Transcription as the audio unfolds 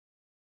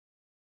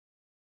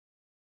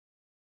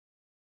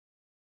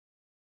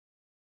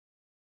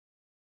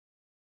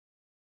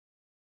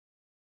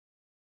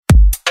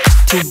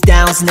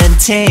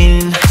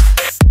2010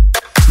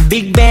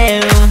 Big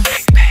Bang.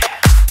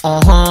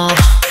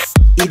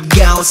 It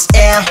goes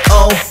L-O-L-L-I-P-O-P.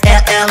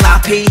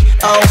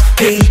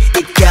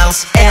 It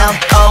goes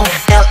L-O-L-L-I-P-O-P.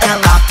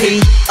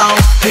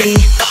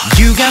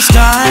 You got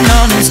style,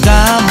 너는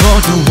style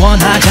모두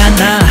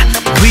원하잖아.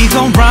 We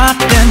gon' rock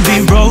then we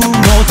roll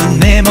모두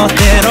내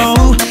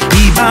멋대로.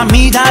 이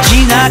밤이 다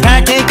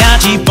지나갈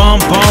때까지 bum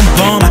bum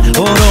bum.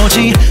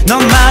 오로지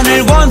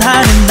너만을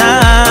원하는 나.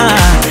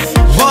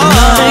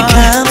 너를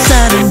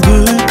감싸는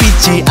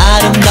불빛이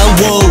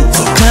아름다워.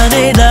 Turn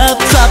it up,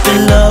 drop it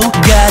low.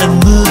 Gotta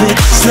move it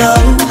slow.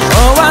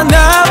 Oh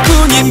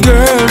하나뿐인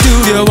girl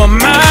두려워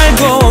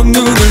말고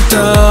눈을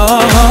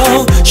떠.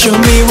 Show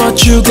me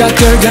what you got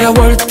girl gotta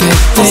work it.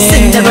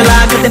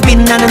 Cinderella 그땐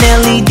빛나는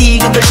LED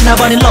그걸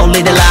지나버린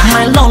Lollipop.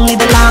 My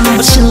Lollipop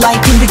눈부신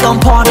lighting we gon'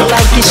 party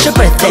like it's your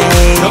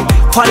birthday.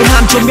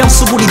 화려한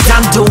조명수 우리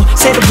단둘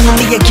새로운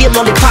이야기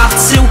Lollipop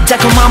 2.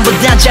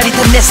 달콤함보단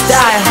짜릿한 내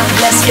style.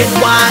 Let's get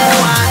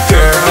wild.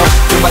 Girl,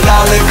 you're my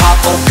lollipop,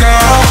 oh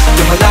girl.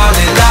 You're my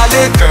lolly,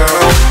 lolly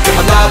girl. You're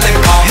my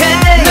lollipop. Hey,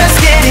 let's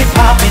get it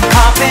poppin',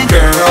 poppin'.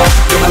 Girl,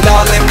 you're my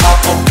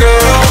lollipop, oh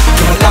girl.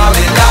 You're my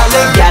lolly,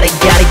 lolly.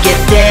 Gotta get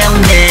down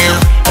now.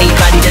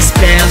 Everybody just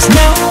bounce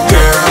now.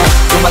 Girl,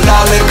 you're my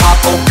lollipop,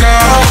 oh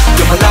girl.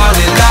 You're my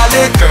lolly,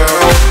 lolly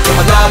girl. You're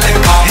my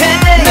lollipop. Hey,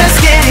 let's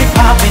get it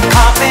poppin',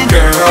 poppin'.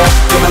 Girl,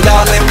 you're my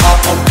lollipop,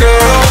 oh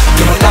girl.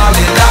 You're my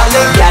lolly,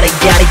 lolly.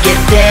 Gotta get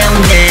down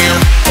now.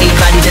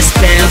 Everybody just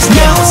bounce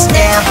now.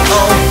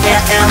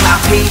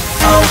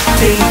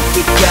 L-O-L-L-I-P-O-P.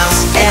 It goes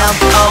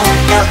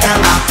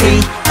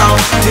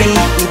L-O-L-L-I-P-O-P.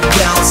 It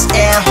goes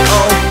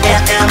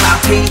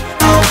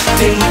L-O-L-L-I-P-O-P.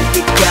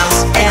 It goes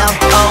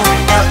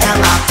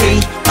L-O-L-L-I-P-O-P.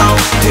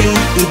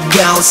 It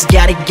goes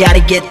gotta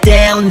get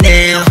down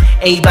now.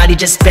 Everybody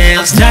just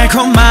bounce.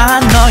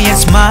 달콤한 너의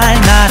smile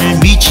나를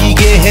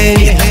미치게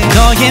해.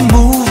 너의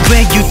move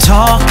when you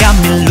talk got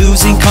me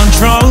losing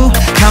control.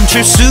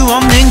 감출 수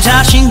없는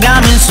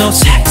자신감은 so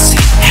sexy.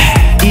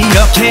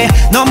 이렇게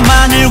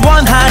너만을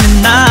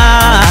원하는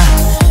나.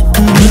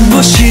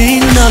 눈부신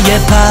너의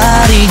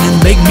body는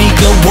make me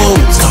go whoa.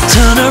 So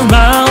turn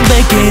around,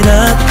 back it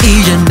up.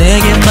 이제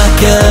내게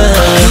맡겨.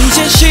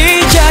 이제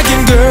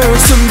시작인 girl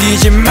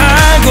숨기지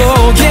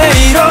말고 get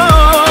it on.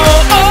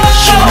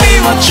 Show me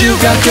what you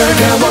got girl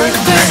gotta work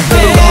that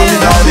thing.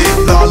 Lolly,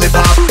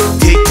 lollipop.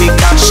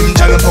 틱틱한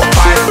심장은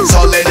폭발.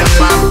 설레는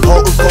맘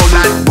호흡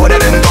곤란.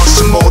 원하는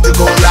것은 모두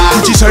골라.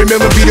 굳이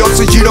설명은 필요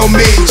없어 you know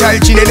me. 잘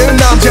지내는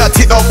남자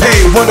T.O.P.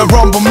 Wanna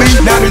run for me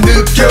나를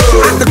느껴.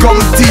 뜨거운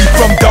D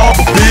from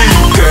double B.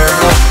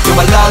 Girl, you're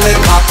my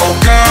lollipop, oh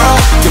girl.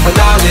 You're my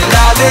lolly,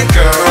 lolly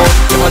girl.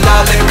 You're my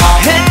lollipop.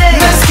 Hey,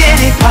 let's get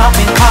it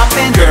poppin',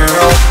 poppin'.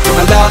 Girl, you're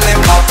my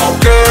lollipop, oh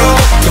girl.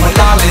 You're my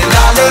lolly,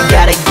 lolly.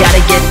 Gotta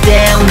get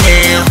down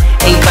now.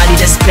 Everybody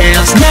just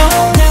bounce now.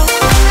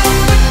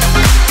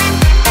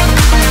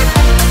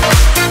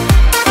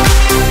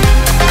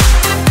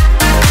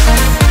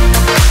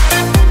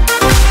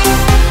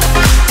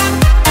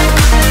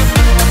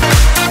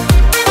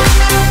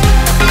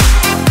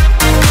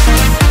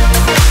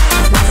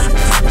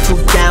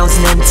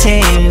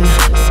 2010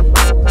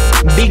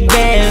 Big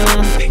Bang.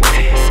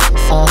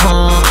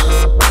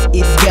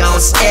 It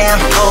goes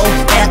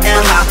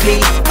L-O-L-L-I-P-O-P.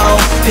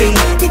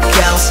 It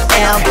goes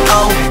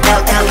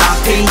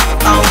L-O-L-L-I-P-O-P.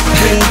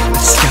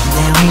 Let's go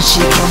now.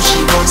 She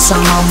wants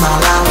some of my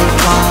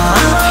lollipop.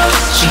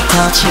 She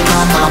touching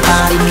on my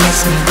body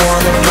makes me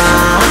wanna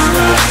rock.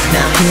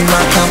 Now here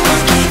I come, I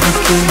give it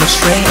to you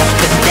straight up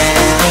and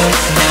down.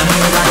 Now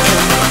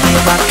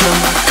here I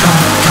come,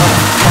 come.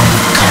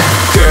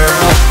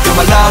 Girl, you're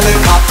my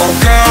lollipop, oh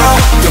girl.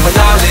 You're my